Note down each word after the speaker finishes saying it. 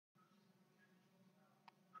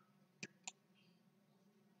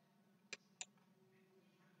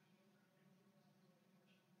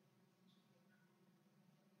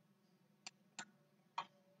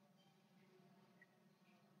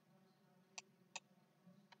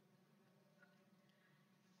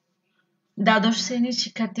দ্বাদশ শ্রেণীর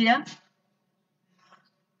শিক্ষার্থীরা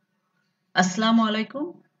আসসালামু আলাইকুম।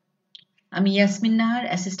 আমি Yasmin Nahar,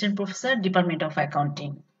 assistant professor, department of accounting.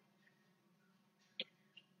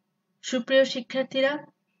 সুপ্রিয় শিক্ষার্থীরা,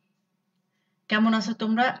 কেমন আছো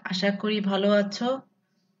তোমরা? আশা করি ভালো আছো।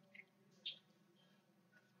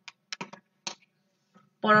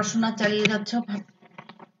 পড়াশোনা চালিয়ে যাচ্ছ,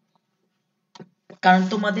 কারণ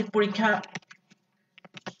তোমাদের পরীক্ষা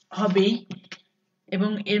হবেই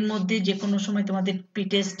এবং এর মধ্যে যে কোনো সময় তোমাদের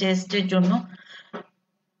টেস্টের জন্য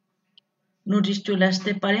নোটিশ চলে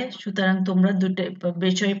আসতে পারে। সুতরাং তোমরা দুটো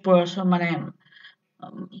বিষয়ে পড়াশোনা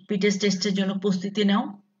টেস্টের জন্য প্রস্তুতি নাও।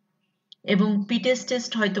 এবং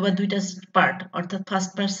টেস্ট হয়তোবা দুইটা পার্ট, অর্থাৎ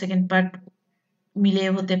ফার্স্ট পার্ট সেকেন্ড পার্ট মিলে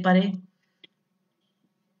হতে পারে।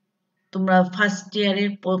 তোমরা ফার্স্ট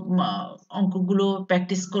ইয়ারের অঙ্কগুলো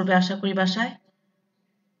প্র্যাকটিস করবে আশা করি বাসায়,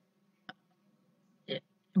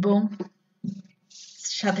 এবং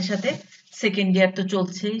সাথে সাথে সেকেন্ড ইয়ার তো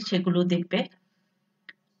চলছেই, সেগুলো দেখবে।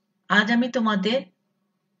 আজ আমি তোমাদের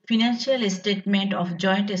financial statement of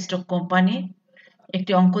joint stock company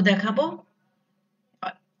একটি অঙ্ক দেখাবো।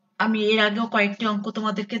 আমি এর আগেও কয়েকটি অঙ্ক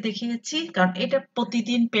তোমাদেরকে দেখিয়েছি, কারণ এটা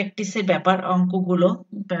প্রতিদিন প্র্যাকটিসের ব্যাপার। অঙ্কগুলো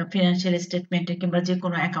ফিনান্সিয়াল স্টেটমেন্টে কিংবা যে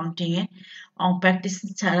কোনো অ্যাকাউন্টিং এ প্র্যাকটিস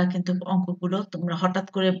ছাড়া কিন্তু অঙ্কগুলো তোমরা হঠাৎ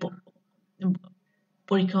করে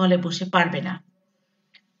পরীক্ষা হলে বসে পারবে না।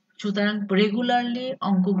 সুতরাং রেগুলারলি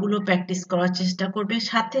অঙ্কগুলো প্র্যাকটিস করার চেষ্টা করবে।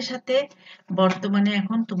 সাথে সাথে বর্তমানে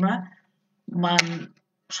এখন তোমরা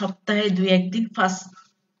সপ্তাহে 2-1 দিন ফার্স্ট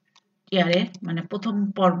ইয়ারে প্রথম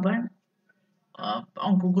পর্বের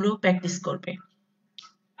অঙ্কগুলো প্র্যাকটিস করবে।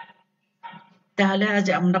 তাহলে আজ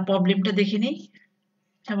আমরা প্রবলেমটা দেখে নিই।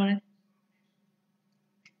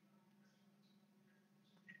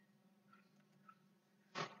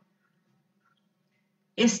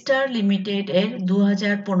 স্টার লিমিটেড এর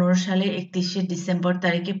 2015 সালে 31শে ডিসেম্বর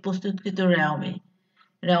তারিখে প্রস্তুতকৃত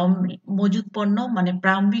রেওম মজুদ পণ্য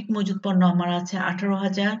প্রারম্ভিক মজুদ পণ্য আমার আছে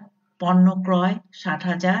 18,000, পণ্য ক্রয়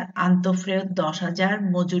 60,000, আন্তঃফেরত 10,000,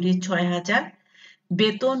 মজুরি 6,000,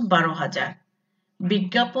 বেতন 12,000,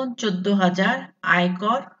 বিজ্ঞাপন 14,000,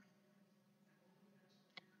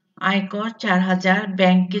 আয়কর 4,000,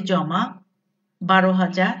 ব্যাংকে জমা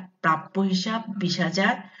 12,000, প্রাপ্য হিসাব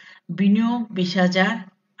 20,000, বিনিয়োগ 20,000,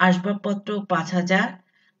 আসবাবপত্র 5,000,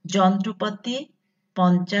 যন্ত্রপাতি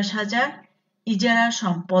 50,000, ইজারা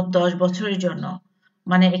সম্পদ 10 বছরের জন্য।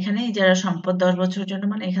 এখানে ইজারা সম্পদ 10 বছরের জন্য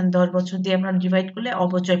এখানে 10 বছর দিয়ে আমরা ডিভাইড করলে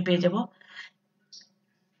অবচয় পেয়ে যাব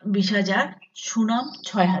 20,000, সুনাম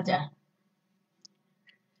 6,000।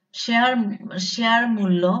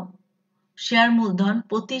 শেয়ার মূলধন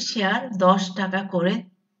প্রতি শেয়ার 10 টাকা করে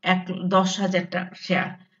 10,000 শেয়ার।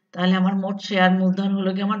 তাহলে আমার মোট শেয়ার মূলধন হলো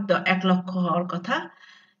কি আমার 1 লক্ষ হওয়ার কথা।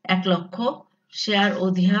 1 লক্ষ, শেয়ার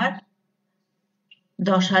অধিহার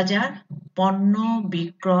 10,000, পণ্য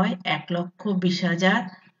বিক্রয় 1,20,000,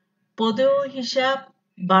 প্রদেয় হিসাব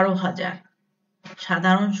 12,000,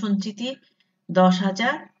 সাধারণ সঞ্চিতি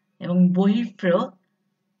 10,000 এবং বহিঃফেরত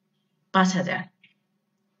 5,000।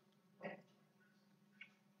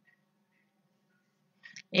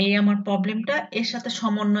 এই আমার প্রবলেমটা। এর সাথে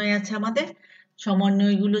সমন্বয় আছে আমাদের।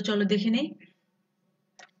 সমন্বয়গুলো চলো দেখে নেই।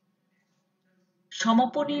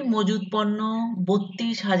 সমাপনী মজুদ পণ্য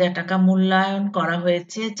 32,000 টাকা মূল্যায়ন করা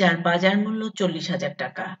হয়েছে, যার বাজার মূল্য 40,000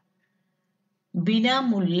 টাকা।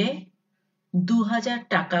 বিনামূল্যে 2,000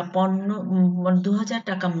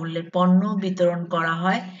 টাকা মূল্যের পণ্য বিতরণ করা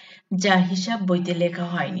হয়, যা হিসাব বইতে লেখা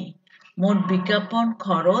হয়নি। মোট বিজ্ঞাপন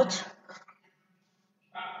খরচ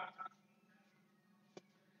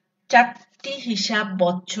 4টি হিসাব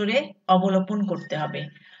বছরে অবলোকন করতে হবে।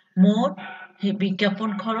 মোট বিজ্ঞাপন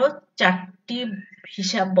খরচ 4টি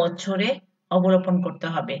হিসাব বছরে অবলোকন করতে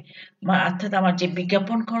হবে। অর্থাৎ আমার যে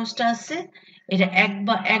বিজ্ঞাপন খরচটা আছে এটা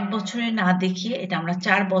এক বছরে না দেখিয়ে এটা আমরা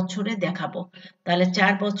 4 বছরে দেখাবো। তাহলে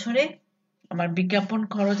 4 বছরে আমার বিজ্ঞাপন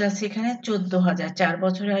খরচ আছে এখানে 14,000। 4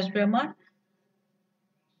 বছরে আসবে আমার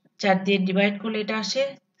 4 দিয়ে ডিভাইড করলে এটা আসে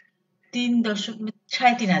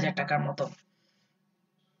 3.3,500 টাকার মতো।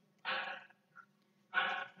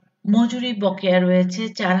 মজুরি বকেয়া রয়েছে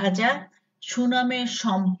 4,000। সুনামের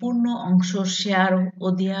সম্পূর্ণ অংশ শেয়ার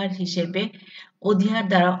অধিহার হিসেবে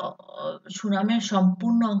সুনামের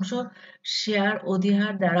সম্পূর্ণ অংশ শেয়ার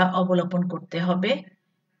অধিহার দ্বারা অবলোকন করতে হবে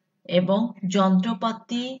এবং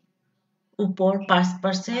যন্ত্রপাতি উপর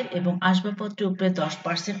 5% এবং আসবাবপত্রের উপরে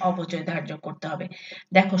 10% অবচয় ধার্য করতে হবে।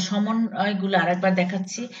 দেখো সমন্বয়গুলো আরেকবার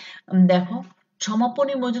দেখাচ্ছি। দেখো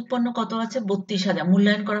সমাপনী মজুত পণ্য কত আছে? 32,000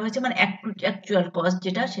 মূল্যায়ন করা হয়েছে, মানে অ্যাকচুয়াল কস্ট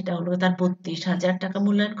যেটা সেটা হলো তার 32,000 টাকা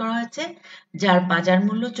মূল্যায়ন করা হয়েছে, যার বাজার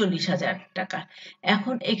মূল্য 40,000 টাকা।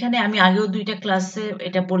 এখন এখানে আমি আগেও 2টা ক্লাসে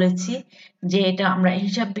এটা বলেছি যে এটা আমরা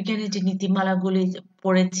হিসাব বিজ্ঞানের যে নীতিমালাগুলি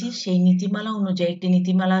পড়েছি সেই নীতিমালা অনুযায়ী একটি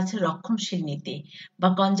নীতিমালা আছে রক্ষণশীল নীতি বা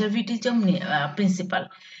কনজারভেটিজম প্রিন্সিপাল।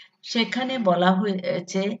 সেখানে বলা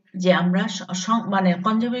হয়েছে যে আমরা মানে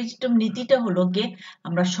কনজারভেটিভ নীতিটা হলো গিয়ে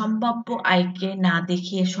আমরা সম্ভাব্য আয়কে না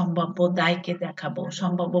দেখিয়ে সম্ভাব্য দায়কে দেখাবো,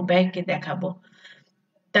 সম্ভাব্য ব্যয়কে দেখাবো।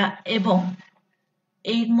 তা এবং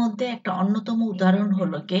এর মধ্যে একটা অন্যতম উদাহরণ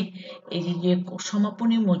হলো গিয়ে এই যে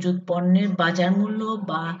সমাপনী মজুদ পণ্যের বাজার মূল্য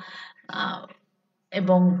বা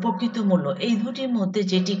এবং প্রকৃত মূল্য, এই দুটির মধ্যে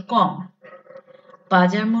যেটি কম,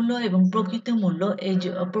 বাজার মূল্য এবং প্রকৃত মূল্য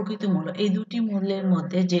এই দুটি মূল্যের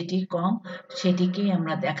মধ্যে যেটি কম সেটিকেই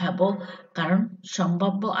আমরা দেখাবো, কারণ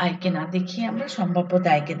সম্ভাব্য আয়কে না দেখিয়ে আমরা সম্ভাব্য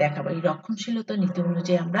দায়কে দেখাবো। এই রক্ষণশীলতা নীতি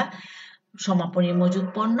অনুযায়ী আমরা সমাপনী মজুদ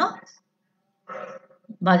পণ্য,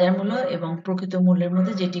 বাজার মূল্য এবং প্রকৃত মূল্যের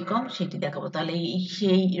মধ্যে যেটি কম সেটি দেখাবো। তাহলে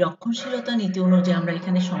সেই রক্ষণশীলতা নীতি অনুযায়ী আমরা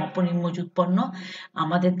এখানে সমাপনী মজুদ পণ্য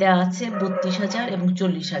আমাদের দেওয়া আছে 32,000 এবং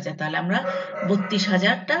 40,000, তাহলে আমরা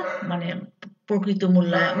 32,000টা মানে প্রকৃত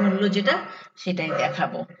মূল্য যেটা সেটাই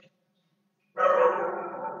দেখাবো।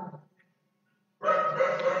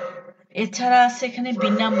 এছাড়া আছে এখানে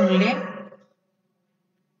বিনামূল্যে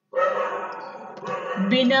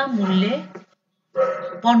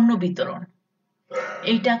পণ্য বিতরণ।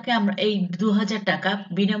 এইটাকে আমরা এই 2,000 টাকা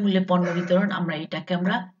বিনামূল্যে পণ্য বিতরণ, আমরা এটাকে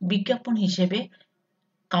আমরা বিজ্ঞাপন হিসেবে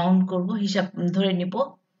কাউন্ট করব, হিসাব ধরে নিব,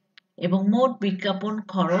 এবং মোট বিজ্ঞাপন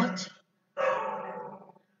খরচ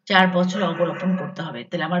 4 বছর অবলম্বন করতে হবে।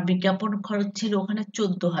 তাহলে আমার বিজ্ঞাপন খরচ ছিল ওখানে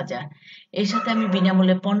 14,000, এর সাথে আমি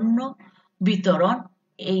বিনামূল্যে পণ্য বিতরণ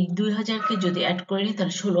এই 2,000কে যদি অ্যাড করে নিই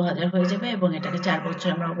তাহলে 16,000 হয়ে যাবে, এবং এটাকে 4 বছর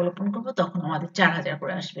আমরা অবলম্বন করব, তখন আমাদের 4,000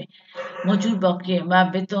 করে আসবে। মজুর বকেয়া বা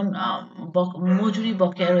বেতন মজুরি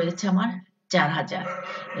বকেয়া রয়েছে আমার 4,000,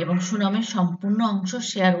 এবং সুনামের সম্পূর্ণ অংশ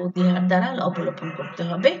শেয়ার অধিহার দ্বারা অবলম্বন করতে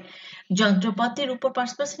হবে। যন্ত্রপাতির উপর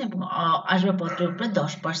 5% এবং আসবাবপত্রের উপরে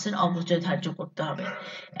 10% অবচয় ধার্য করতে হবে।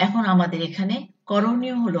 এখন আমাদের এখানে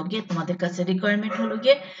করণীয় হলো গিয়ে, তোমাদের কাছে রিকোয়ারমেন্ট হলো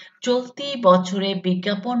গিয়ে চলতি বছরে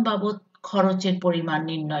বিজ্ঞাপন বাবদ খরচের পরিমাণ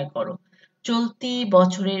নির্ণয় করো। চলতি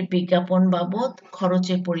বছরের বিজ্ঞাপন বাবদ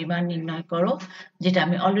খরচের পরিমাণ নির্ণয় করো, যেটা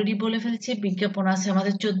আমি অলরেডি বলে ফেলেছি। বিজ্ঞাপন আছে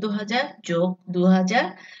আমাদের 14,000 যোগ 2,000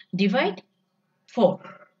 ডিভাইড 4।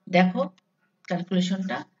 দেখো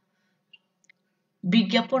ক্যালকুলেশনটা,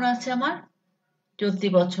 বিজ্ঞাপন আছে আমার চলতি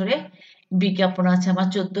বছরে বিজ্ঞাপন আছে আমার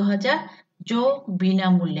 14,000 যোগ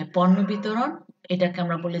বিনামূল্যে পণ্য বিতরণ, এটাকে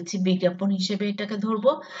আমরা বলেছি বিজ্ঞাপন হিসেবে এটাকে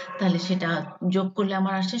ধরবো, তাহলে সেটা যোগ করলে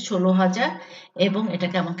আমার আসে 16,000, এবং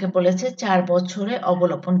এটাকে আমাকে বলেছে 4 বছরে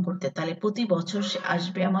অবলম্বন করতে, তাহলে প্রতি বছর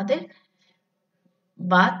আসবে আমাদের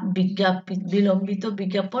বাদ বিলম্বিত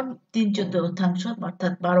বিজ্ঞাপন 3/4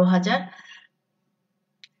 অর্থাৎ 12,000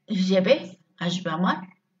 হিসেবে আসবে আমার।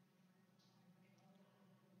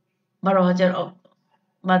 12,000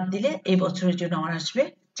 বাদ দিলে এই বছরের জন্য আমার আসবে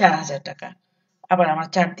 4,000 টাকা। আবার আমার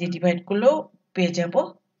 4 দিয়ে ডিভাইড করলেও পেয়ে যাব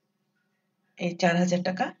এই 4,000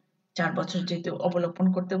 টাকা, 4 বছর যেহেতু অবলম্বন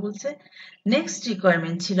করতে বলছে। নেক্সট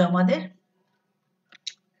রিকোয়ারমেন্ট ছিল আমাদের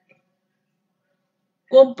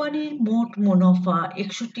কোম্পানির মোট মুনাফা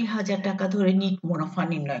 61,000 টাকা ধরে নিট মুনাফা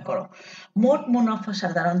নির্ণয় করো। মোট মুনাফা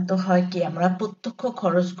সাধারণত হয় কি, আমরা প্রত্যক্ষ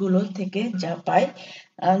খরচগুলো থেকে যা পাই,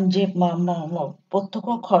 যে প্রত্যক্ষ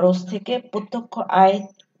খরচ থেকে প্রত্যক্ষ আয়,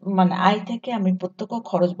 মানে আয় থেকে আমি প্রত্যক্ষ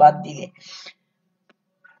খরচ বাদ দিলে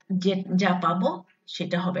যে যা পাবো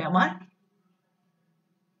সেটা হবে আমার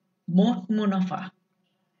মোট মুনাফা।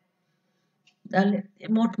 তাহলে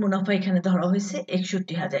মোট মুনাফা এখানে ধরা হয়েছে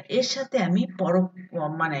 61,000, এর সাথে আমি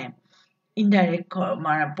মানে ইনডাইরেক্ট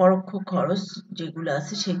মানে পরোক্ষ খরচ যেগুলো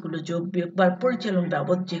আছে সেগুলো যোগ বিয়োগ বা পরিচালন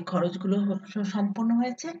বাবদ যে খরচগুলো সম্পন্ন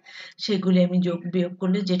হয়েছে সেগুলি আমি যোগ বিয়োগ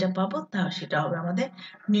করলে যেটা পাবো সেটা হবে আমাদের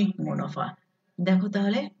নিট মুনাফা। দেখো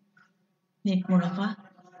তাহলে নিট মুনাফা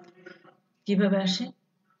কিভাবে আসে।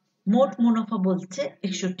 মোট মুনাফা বলছে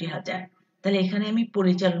 61,000, তাহলে এখানে আমি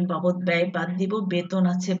পরিচালন বাবদ ব্যয় বাদ দিব। বেতন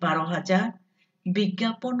আছে 12,000,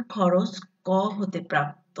 বিজ্ঞাপন খরচ ক হতে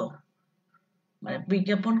প্রাপ্ত, মানে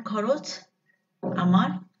বিজ্ঞাপন খরচ আমার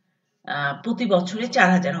প্রতি বছরে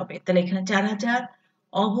 4,000 হবে, তাহলে এখানে 4,000।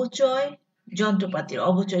 অবচয়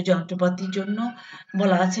যন্ত্রপাতির জন্য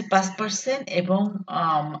বলা আছে 5%, এবং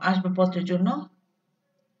আসবাবপত্রের জন্য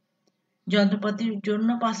যন্ত্রপাতির জন্য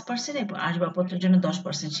 5% এবং আসবাবপত্রের জন্য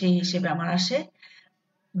 10%, সেই হিসেবে আমার আসে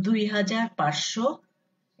 2,500,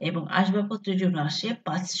 এবং আসবাবপত্রের জন্য আসে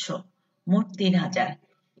 500, মোট 3,000।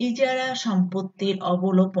 ইজারা সম্পত্তির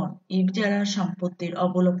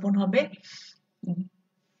অবলোপন হবে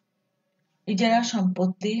ইজারা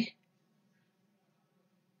সম্পত্তি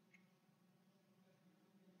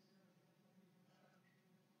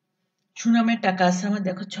সুনামের টাকা আছে আমার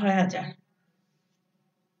দেখো ৬,০০০।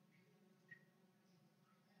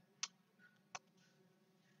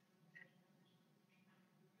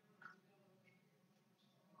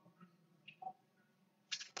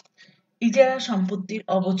 ইজারা সম্পত্তির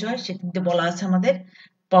অবচয় সেখানে বলা আছে আমাদের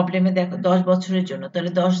প্রবলেমে দেখো 10 বছরের জন্য,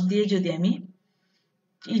 তাহলে 10 দিয়ে যদি আমি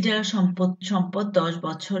ইজারা সম্পদ 10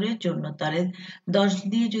 বছরের জন্য, তাহলে 10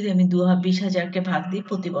 দিয়ে যদি আমি 20,000কে ভাগ দিই,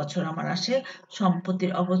 প্রতি বছর আমার আসে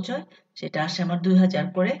সম্পত্তির অবচয়, সেটা আসে আমার 2,000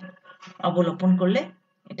 করে। অবলোপন করলে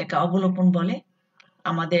এটাকে অবলোপন বলে।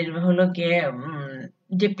 আমাদের হলো গিয়ে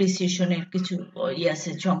ডেপ্রিসিয়েশনের কিছু আছে,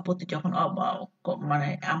 সম্পত্তি যখন মানে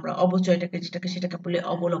আমরা অবচয়টাকে সেটাকে বলে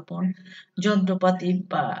অবলোপন। যন্ত্রপাতি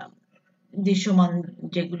বা দৃশ্যমান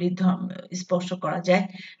যেগুলি স্পর্শ করা যায়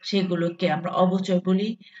সেগুলোকে আমরা অবচয় বলি।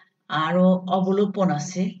 আরো অবলোপন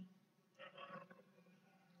আছে।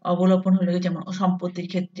 অবলোপন হলো যেমন সম্পত্তির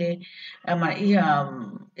ক্ষেত্রে আমার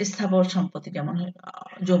স্থাবর সম্পত্তি যেমন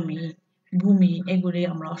জমি, ভূমি, এগুলি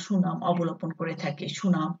আমরা সুনাম অবলোপন করে থাকি।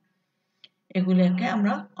 সুনাম এগুলিকে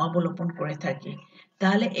আমরা অবলোপন করে থাকি।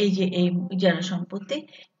 তাহলে এই যে এই যারা সম্পত্তি,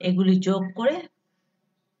 এগুলি যোগ করে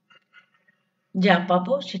যা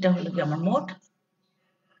পাবো সেটা হলো কি আমার মোট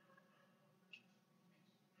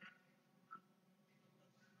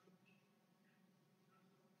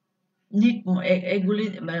এগুলি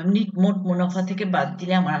মোট মুনাফা থেকে বাদ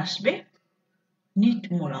দিলে আমার আসবে নিট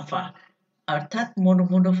মুনাফা। অর্থাৎ মোট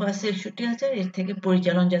মুনাফা ৬৬,০০০, এর থেকে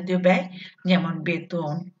পরিচালন জাতীয় ব্যয় যেমন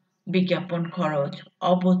বেতন, বিজ্ঞাপন খরচ,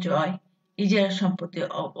 অবচয়, ইজারা সম্পত্তি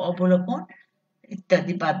অবলোপন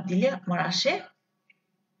ইত্যাদি বাদ দিলে আমার আসে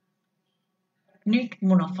নিট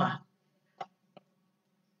মুনাফা।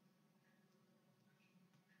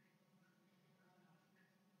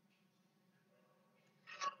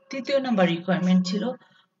 তৃতীয় নম্বর রিকোয়ারমেন্ট ছিল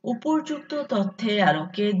উপর্যুক্ত তথ্যের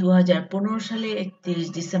আলোকে 2015 সালে 31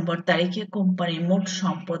 ডিসেম্বর তারিখে কোম্পানির মোট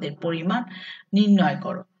সম্পদের পরিমাণ নির্ণয়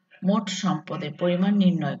করো। মোট সম্পদের পরিমাণ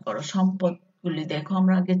নির্ণয় করো। সম্পদগুলি দেখো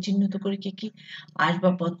আমরা আগে চিহ্নিত করি কি কি।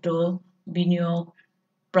 আসবাবপত্র, বিনিয়োগ,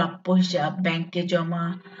 প্রাপ্য হিসাব, ব্যাংকে জমা,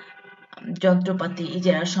 যন্ত্রপাতি,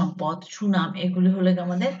 ইজারা সম্পদ, সুনাম, এগুলি হলো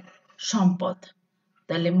আমাদের সম্পদ।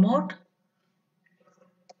 তাহলে মোট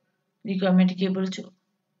রিকোয়ারমেন্ট কি বলছো,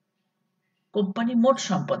 কোম্পানির মোট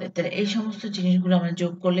সম্পদের। তাহলে এই সমস্ত জিনিসগুলো আমরা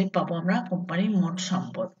যোগ করলে পাবো আমরা কোম্পানির মোট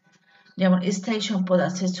সম্পদ। যেমন স্থায়ী সম্পদ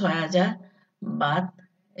আছে ৬,০০০ বাদ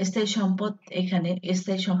স্থায়ী সম্পদ, এখানে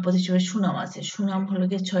স্থায়ী সম্পদ হিসেবে সুনাম আছে। সুনাম হলো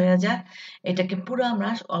গিয়ে ৬,০০০, এটাকে পুরো আমরা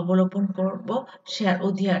অবলোপন করব শেয়ার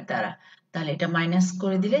অধিহার দ্বারা। তাহলে এটা মাইনাস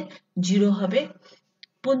করে দিলে 0 হবে।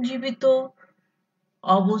 পুঞ্জীবিত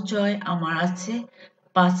অবচয় আমার আছে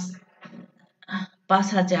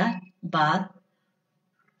 ৫,০০০ বাদ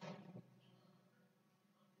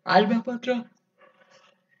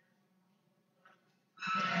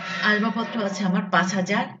আসবাবপত্র আছে আমার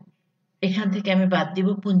 ৫,০০০, এখান থেকে আমি বাদ দিব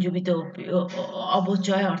পুঞ্জীবিত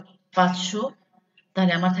অবচয় ৫০০,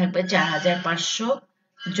 তাহলে আমার থাকবে ৪,৫০০।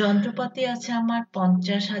 যন্ত্রপাতি আছে আমার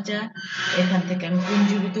 ৫০,০০০, এখান থেকে আমি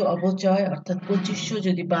পুঞ্জীবিত অবচয় অর্থাৎ ২৫০০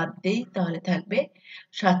 যদি বাদ দিই তাহলে থাকবে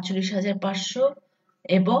 ৪৭,৫০০।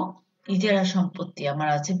 এবং ইজারা সম্পত্তি আমার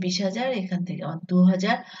আছে ২০,০০০, এখান থেকে আমার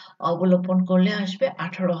 ২,০০০ অবলোপন করলে আসবে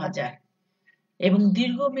 ১৮,০০০। এবং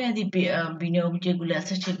দীর্ঘমেয়াদী বিনিয়োগ যেগুলো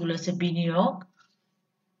আছে সেগুলো আছে বিনিয়োগ,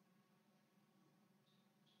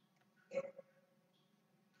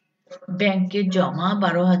 ব্যাংকে জমা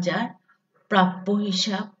 ১২,০০০, প্রাপ্য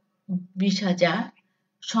হিসাব ২০,০০০,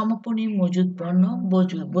 সমাপনী মজুদ পণ্য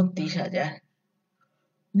 ৩২,০০০।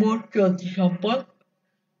 মোট চলতি সম্পদ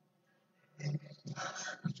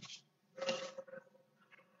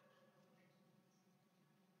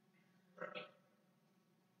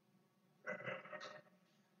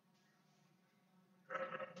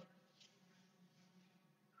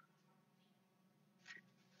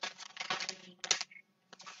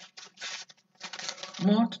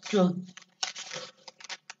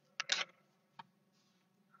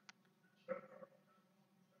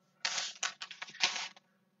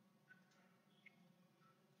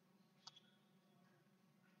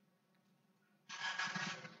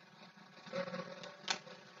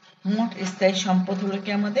মোট স্থায়ী সম্পদ হলো কি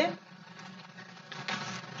আমাদের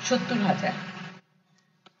 ৭০,০০০।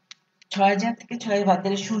 ৬,০০০ থেকে ৬ বাদ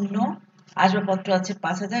দিলে 0। আসবাবপত্র আছে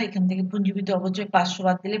 ৫,০০০, এখান থেকে পুঞ্জীবিত অবচয় ৫০০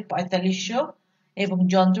 বাদ দিলে ৪৫০০। এবং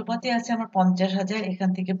যন্ত্রপাতি আছে আমার ৫০,০০০, এখান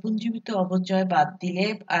থেকে পুঞ্জীবিত অবচয় বাদ দিলে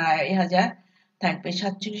 ২,৫০০ থাকবে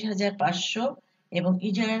 ৪৭,৫০০। এবং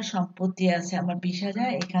ইজারার সম্পত্তি আছে আমার 20,000।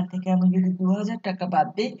 এখান থেকে আমি যদি 2,000 টাকা বাদ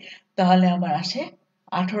দিই তাহলে আমার আসে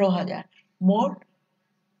 18,000। মোট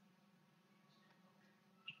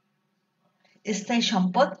স্থায়ী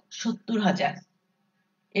সম্পদ 70,000।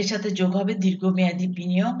 এর সাথে যোগ হবে দীর্ঘমেয়াদী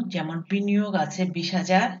বিনিয়োগ, যেমন বিনিয়োগ আছে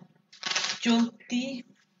 20,000। চলতি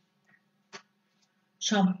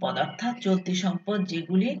সম্পদ অর্থাৎ চলতি সম্পদ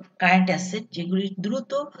যেগুলি কারেন্ট অ্যাসেট, যেগুলি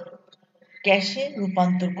দ্রুত ক্যাশে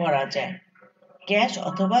রূপান্তর করা যায়, ক্যাশ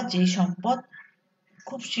অথবা যে সম্পদ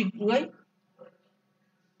খুব শীঘ্রই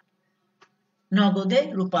নগদে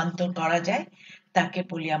রূপান্তর করা যায় তাকে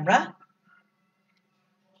বলি আমরা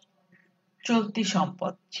চলতি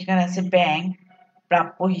সম্পদ। সেখানে আছে ব্যাংক,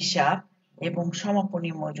 প্রাপ্য হিসাব এবং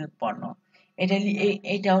সমাপনী মজুদ পণ্য।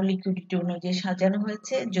 এটাও লিকুইডিটি অনুযায়ী সাজানো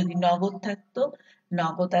হয়েছে। যদি নগদ থাকতো,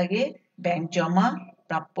 নগদ আগে, ব্যাংক জমা,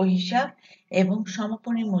 প্রাপ্য হিসাব এবং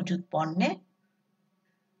সমাপনী মজুদ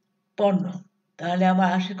পণ্য, তাহলে আমার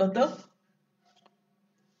আসে কত?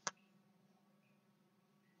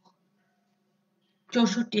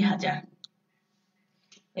 64,000।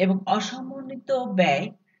 এবং অসমন্বিত ব্যয়,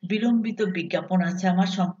 বিলম্বিত বিজ্ঞাপন আছে আমার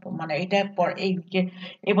মানে এটা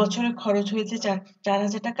এবছরে খরচ হয়েছে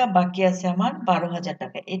 4,000 টাকা, বাকি আছে আমার 12,000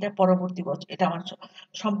 টাকা। এটা পরবর্তী বছর, এটা আমার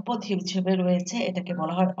সম্পদ হিসেবে রয়েছে, এটাকে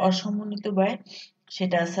বলা হয় অসমন্বিত ব্যয়।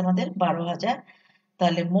 সেটা আছে আমাদের 12,000।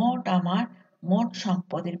 তাহলে আমার মোট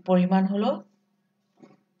সম্পদের পরিমাণ হলো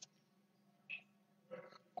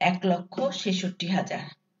 1,66,000।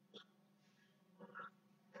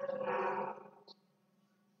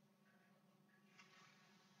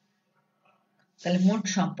 তাহলে মোট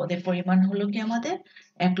সম্পদের পরিমাণ হলো কি আমাদের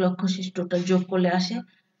 1,66,000। টোটাল যোগ করলে আসে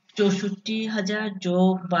 64,000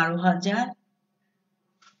 যোগ 12,000,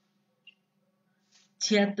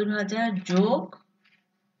 76,000 যোগ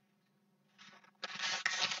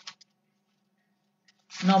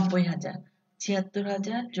 90,000,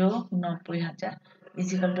 76,000 যোগ 90,000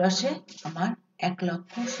 ইজিক্যাল টু আসে আমার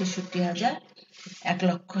 1,66,000।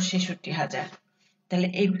 1,66,000। তাহলে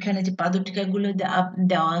এইখানে যে পাদটিকাগুলো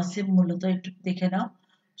দেওয়া আছে মূলত একটু দেখে নাও।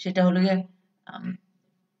 সেটা হলো গিয়ে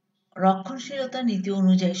রক্ষণশীলতা নীতি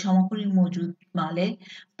অনুযায়ী সমাপনী মজুদ মালের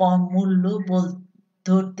মূল্য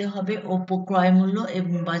ধরতে হবে ও ক্রয় মূল্য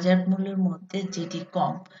এবং বাজার মূল্যের মধ্যে যেটি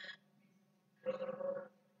কম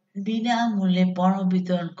বিনামূল্যে পণ্য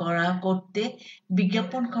বিতরণ করতে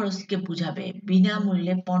বিজ্ঞাপন খরচকে বোঝাবে।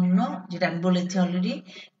 বিনামূল্যে পণ্য, যেটা আমি বলেছি অলরেডি,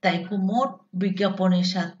 তাই মোট বিজ্ঞাপনের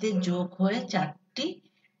সাথে যোগ হয়ে 4টি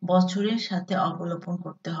বছরের সাথে অবলোকন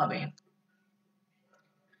করতে হবে।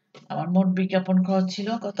 আমার মোট বিজ্ঞাপন খরচ ছিল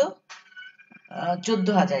কত?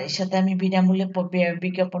 14,000। এর সাথে আমি বিনামূল্যে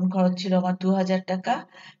বিজ্ঞাপন খরচ ছিল আমার 2,000 টাকা।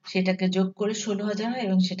 সেটাকে যোগ করে 16,000 হয়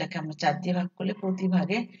এবং সেটাকে আমরা 4 দিয়ে ভাগ করলে প্রতি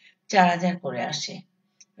ভাগে 4,000 করে আসে।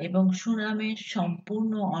 এবং সুনামের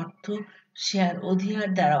সম্পূর্ণ অর্থ শেয়ার অধিকার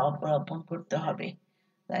দ্বারা অবলম্বন করতে হবে।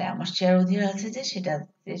 তাই আমার শেয়ার অধিকার আছে যে সেটা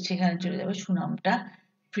সেখানে চলে যাবে, সুনামটা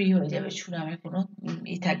ফ্রি হয়ে যাবে, সুনামে কোনো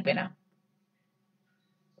থাকবে না।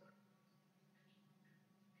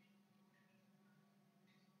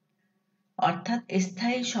 অর্থাৎ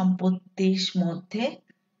স্থায়ী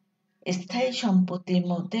সম্পত্তির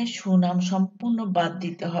মধ্যে সুনাম সম্পূর্ণ বাদ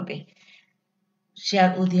দিতে হবে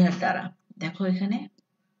শেয়ার অধিকার দ্বারা। দেখো এখানে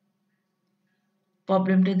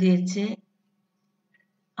প্রবলেমটা দিয়েছে,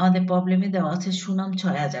 আমাদের প্রবলেমে দেওয়া আছে সুনাম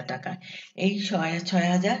 6,000 টাকা। এই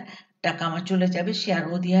 6,000 টাকা আমার চলে যাবে শেয়ার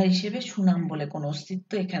অধিকার হিসেবে, সুনাম বলে কোনো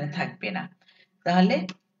অস্তিত্ব এখানে থাকবে না। তাহলে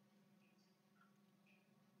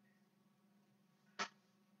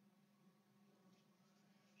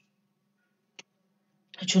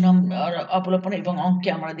সুনাম অবলোকন এবং অঙ্কে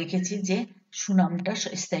আমরা দেখেছি যে সুনামটা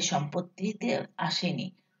স্থায়ী সম্পত্তিতে আসেনি,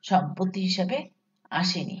 সম্পত্তি হিসাবে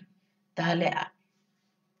আসেনি। তাহলে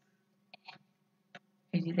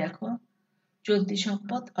এই যে দেখো চলতি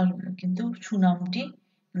সম্পদ কিন্তু সুনামটি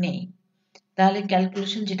নেই। তাহলে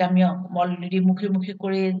ক্যালকুলেশন যেটা আমি অলরেডি মুখে মুখে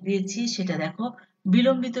করে দিয়েছি সেটা দেখো,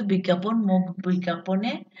 বিলম্বিত বিজ্ঞাপন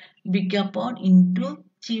ইন্টু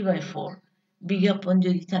 3/4। বিজ্ঞাপন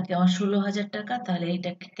যদি থাকে আমার 16,000 টাকা, তাহলে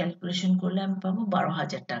এটাকে ক্যালকুলেশন করলে আমি পাবো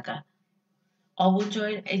 12,000 টাকা।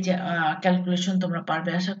 অবচয়ের এই যে ক্যালকুলেশন তোমরা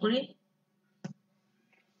পারবে আশা করি।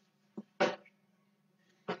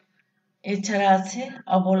 এছাড়া আছে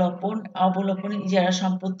অবলোপন ইজারা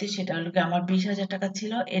সম্পত্তি, সেটা হলো আমার 20,000 টাকা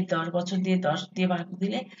ছিল, এর 10 বছর দিয়ে 10 দিয়ে ভাগ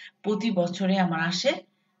দিলে প্রতি বছরে আমার আসে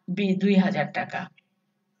 2,000 টাকা।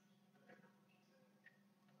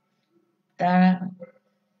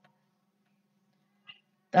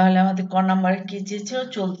 তাহলে আমাদের ক নাম্বারে কি চেয়েছিল,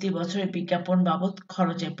 চলতি বছরের বিজ্ঞাপন বাবদ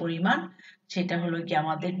খরচের পরিমাণ। সেটা হলো কি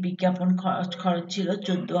আমাদের বিজ্ঞাপন খরচ ছিল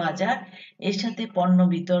 14,000, এর সাথে পণ্য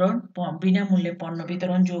বিতরণ, বিনামূল্যে পণ্য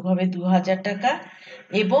বিতরণ যোগ হবে 2,000 টাকা,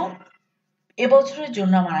 এবং এবছরের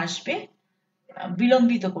জন্য আমার আসবে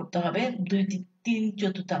বিলম্বিত করতে হবে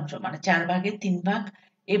 2/3 মানে 4 ভাগের 3 ভাগ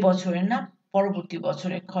এবছরের না পরবর্তী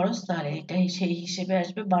বছরের খরচ। তাহলে এটা সেই হিসেবে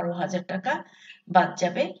আসবে 12,000 টাকা বাদ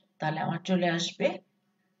যাবে। তাহলে আমার চলে আসবে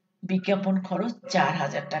বিজ্ঞাপন খরচ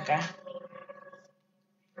 4,000 টাকা।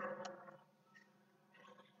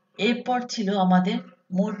 এরপর ছিল আমাদের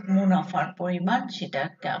মোট মুনাফার পরিমাণ, সেটা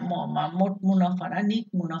মোট মুনাফা না নিট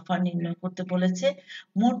মুনাফা নির্ণয় করতে বলেছে।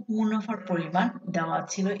 মোট মুনাফার পরিমাণ দেওয়া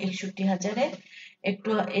ছিল 61,000-এ। একটু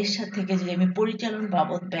এর সাথে থেকে যদি আমি পরিচালন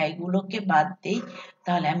বাবদ ব্যয়গুলোকে বাদ দিই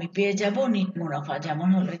তাহলে আমি পেয়ে যাব নিট মুনাফা। যেমন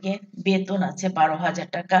হলো গিয়ে বেতন আছে 12,000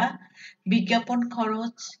 টাকা, বিজ্ঞাপন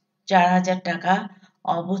খরচ 4,000 টাকা,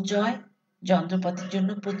 অবচয় যন্ত্রপাতির জন্য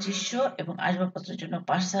 2500 এবং আসবাবপত্রের জন্য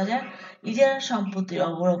 5,000, ইজারা সম্পত্তির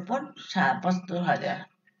অবলোপন 75,000।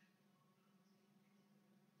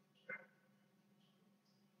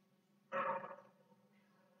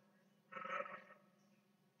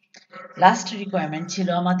 লাস্ট রিকোয়ারমেন্ট ছিল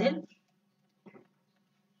আমাদের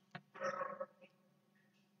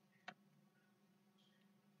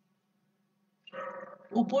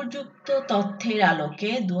উপযুক্ত তথ্যের আলোকে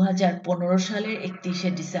 2015 সালের 31শে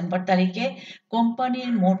ডিসেম্বর তারিখে কোম্পানির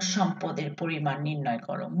মোট সম্পদের পরিমাণ নির্ণয়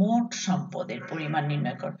করো। মোট সম্পদের পরিমাণ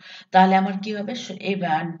নির্ণয় করো। তাহলে আমার কি হবে,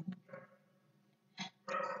 এবার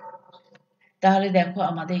তাহলে দেখো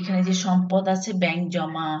আমাদের এখানে যে সম্পদ আছে ব্যাংক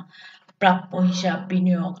জমা, প্রাপ্য হিসাব,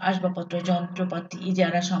 বিনিয়োগ, আসবাবপত্র, যন্ত্রপাতি,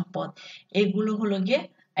 ইজারা সম্পদ, এগুলো হলো গিয়ে,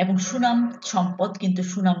 এবং সুনাম সম্পদ, কিন্তু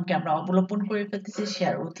সুনামকে আমরা অবলোপন করে ফেলতেছি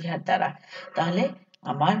শেয়ার অধিহার দ্বারা। তাহলে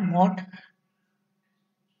আমার মোট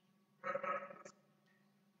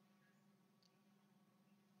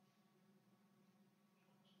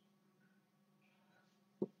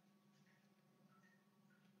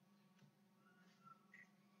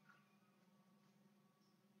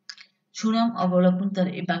সুনাম অবলোপন তার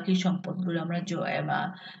এই বাকি সম্পদগুলো আমরা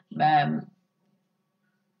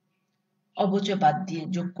অবচয় বাদ দিয়ে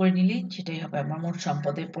যোগ করে নিলেই সেটাই হবে আমার মোট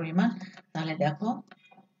সম্পদের পরিমাণ। তাহলে দেখো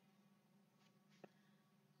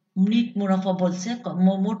নিট মুনাফা বলছে,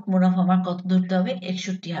 মোট মুনাফা আমার কত ধরতে হবে,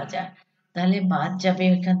 61,000। তাহলে বাদ যাবে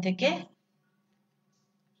এখান থেকে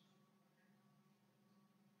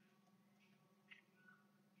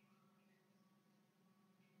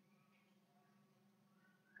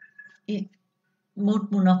মোট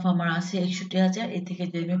মুনাফা আমার আছে 61,000। এ থেকে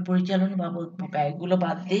যদি আমি পরিচালন বাবদ ব্যয়গুলো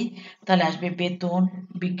বাদ দিই তাহলে আসবে বেতন,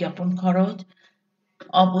 বিজ্ঞাপন খরচ,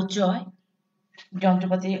 অবচয়,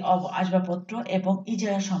 যন্ত্রপাতি, আসবাবপত্র এবং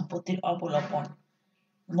ইজারা সম্পত্তির অবলোপন।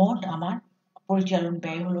 মোট আমার পরিচালন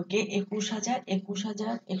ব্যয় হলো গিয়ে 21,000।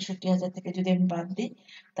 61,000 থেকে যদি আমি বাদ দিই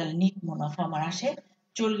তাহলে নিট মুনাফা আমার আসে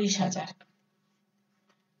 40,000।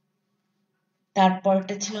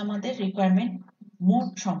 তারপরটা ছিল আমাদের রিকোয়ারমেন্ট মোট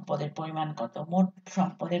সম্পদের পরিমাণ কত। মোট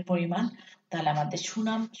সম্পদের পরিমাণ, তাহলে আমাদের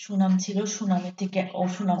সুনাম ছিল, সুনামের থেকে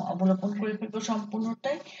অসুনাম অবলোপন করে ফেলবো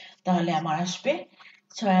সম্পূর্ণটাই। তাহলে আমার আসবে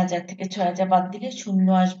 6,000 থেকে 6,000 বাদ দিলে শূন্য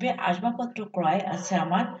আসবে। আসবাবপত্র ক্রয় আছে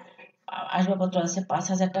আমার, আসবাবপত্র আছে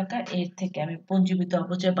 5,000 টাকা, এর থেকে আমি পঞ্জীবিত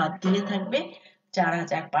অপচয় বাদ দিলে থাকবে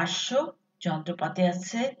 4,500। যন্ত্রপাতি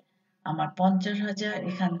আছে আমার 50,000,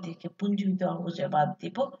 এখান থেকে পঞ্জীবিত অপচয় বাদ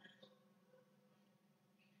দিব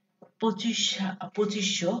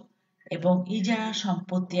 2500, এবং ইজারা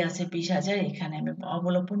সম্পত্তি আছে 20,000, এখানে আমি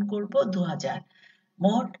অবলোপন করব 2,000।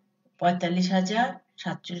 মোট 45,000,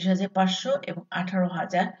 47,500 এবং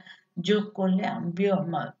 18,000 যোগ করলে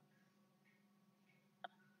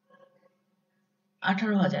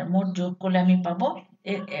 18,000 মোট যোগ করলে আমি পাবো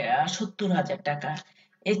 70,000 টাকা।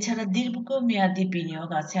 এছাড়া দীর্ঘমেয়াদী বিনিয়োগ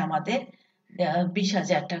আছে আমাদের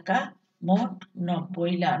 20,000 টাকা, মোট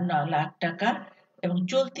 90 লাখ টাকা। এবং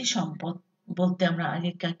চলতি সম্পদ বলতে আমরা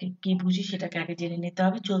আগে কি বুঝি সেটাকে আগে জেনে নিতে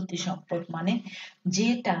হবে। চলতি সম্পদ মানে যে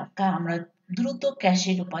টাকা আমরা দ্রুত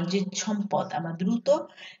ক্যাশে যে সম্পদ আমরা দ্রুত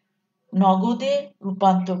নগদে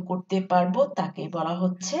রূপান্তর করতে পারবো তাকে বলা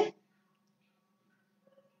হচ্ছে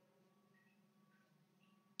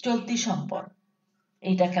চলতি সম্পদ।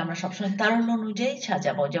 এইটাকে আমরা সবসময় তারল্য অনুযায়ী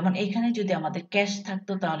সাজাবো। যেমন এখানে যদি আমাদের ক্যাশ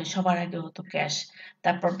থাকতো তাহলে সবার আগে হতো ক্যাশ,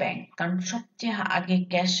 তারপর ব্যাংক, কারণ সবচেয়ে আগে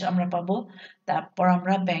ক্যাশ আমরা পাবো, তারপর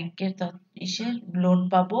আমরা ব্যাংকের লোন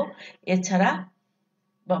পাবো, এছাড়া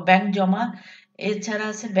ব্যাংক জমা, এছাড়া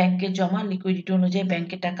আছে ব্যাংকের জমা, লিকুইডিটি অনুযায়ী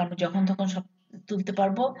ব্যাংকের টাকা আমরা যখন তখন সব তুলতে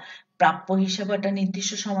পারবো। প্রাপ্য হিসাবে একটা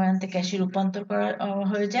নির্দিষ্ট সময়ান্তে ক্যাশে রূপান্তর করা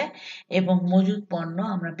হয়ে যায়, এবং মজুদ পণ্য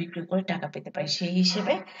আমরা বিক্রি করে টাকা পেতে পারি। সেই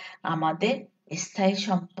হিসেবে আমাদের স্থায়ী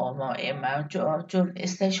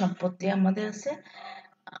সম্পত্তি আমাদের আছে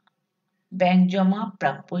ব্যাংক জমা,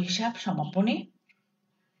 প্রাপ্য হিসাব, সমাপনী,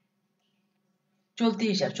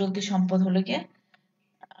 চলতি সম্পদ হলো গিয়ে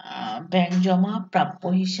ব্যাংক জমা, প্রাপ্য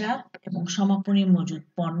হিসাব এবং সমাপনী মজুদ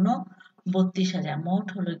পণ্য 32,000। মোট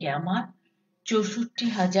হলো গিয়ে আমার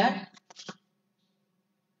 64,000।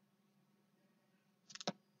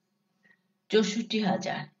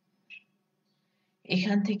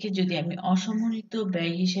 এখান থেকে যদি আমি অসমন্বিত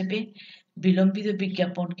ব্যয় হিসেবে বিলম্বিত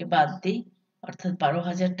বিজ্ঞাপনকে বাদ দিই, অর্থাৎ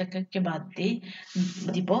 12,000 টাকাকে বাদ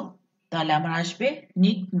দিব, তাহলে আমার আসবে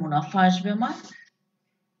নিট মুনাফা আসবে আমার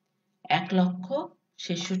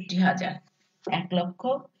 1,66,000।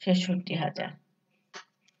 1,66,000।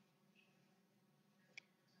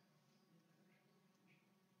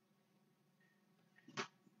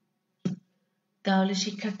 তাহলে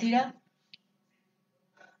শিক্ষার্থীরা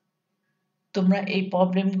তোমরা এই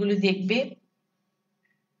প্রবলেমগুলো দেখবে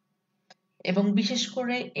এবং বিশেষ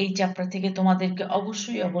করে এই চ্যাপ্টার থেকে তোমাদেরকে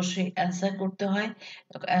অবশ্যই অ্যান্সার করতে হয়।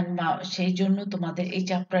 সেই জন্য তোমাদের এই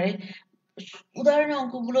চ্যাপ্টারে উদাহরণের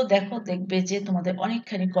অঙ্কগুলো দেখবে যে তোমাদের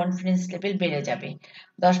অনেকখানি কনফিডেন্স লেভেল বেড়ে যাবে।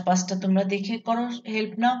 10-5টা তোমরা দেখে করো,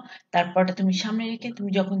 হেল্প নাও, তারপরটা তুমি সামনে রেখে তুমি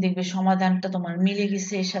যখন দেখবে সমাধানটা তোমার মিলে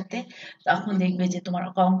গেছে এর সাথে, তখন দেখবে যে তোমার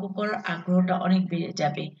অঙ্ক করার আগ্রহটা অনেক বেড়ে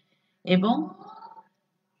যাবে এবং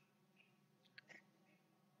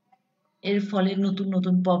এর ফলে নতুন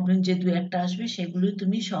নতুন প্রবলেম যে 2-1টা আসবে সেগুলো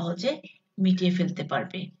তুমি সহজে মিটিয়ে ফেলতে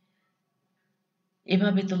পারবে।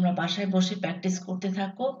 এভাবে তোমরা বাসায় বসে প্র্যাকটিস করতে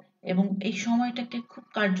থাকো এবং এই সময়টাকে খুব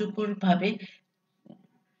কার্যকরভাবে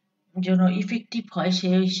যেন ইফেক্টিভ হয়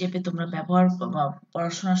সেই হিসেবে তোমরা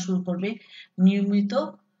পড়াশোনা শুরু করবে। নিয়মিত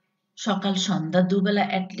সকাল সন্ধ্যা দুবেলা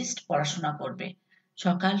অ্যাটলিস্ট পড়াশোনা করবে।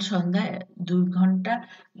 সকাল সন্ধ্যায় 2 ঘন্টা,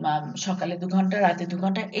 সকালে 2 ঘন্টা, রাতে 2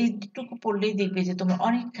 ঘন্টা, এইটুকু পড়লেই দেখবে যে তোমরা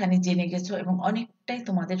অনেকখানি জেনে গেছো এবং অনেকটাই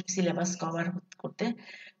তোমাদের সিলেবাস কভার করতে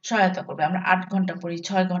সহায়তা করবে। আমরা 8 ঘন্টা পড়ি,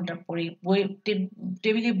 6 ঘন্টা পড়ি,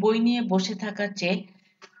 টেবিলে বই নিয়ে বসে থাকার চেয়ে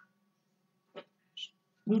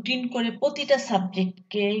রুটিন করে প্রতিটা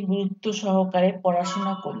সাবজেক্টকে গুরুত্ব সহকারে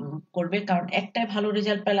পড়াশোনা করবে, কারণ একটাই ভালো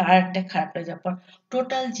রেজাল্ট পেলে আর একটা খারাপ রেজাল্ট পর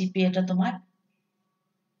টোটাল জিপিএটা তোমার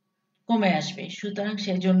কমে আসবে। সুতরাং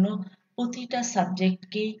সেজন্য প্রতিটা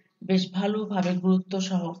সাবজেক্টকেই বেশ ভালোভাবে গুরুত্ব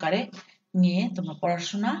সহকারে নিয়ে তোমরা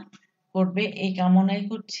পড়াশোনা করবে এই কামনাই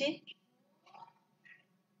করছি।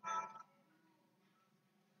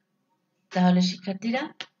 তাহলে শিক্ষার্থীরা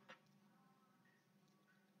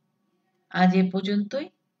আজ এ পর্যন্তই।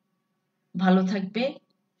 ভালো থাকবে,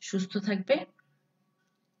 সুস্থ থাকবে।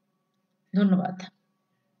 ধন্যবাদ।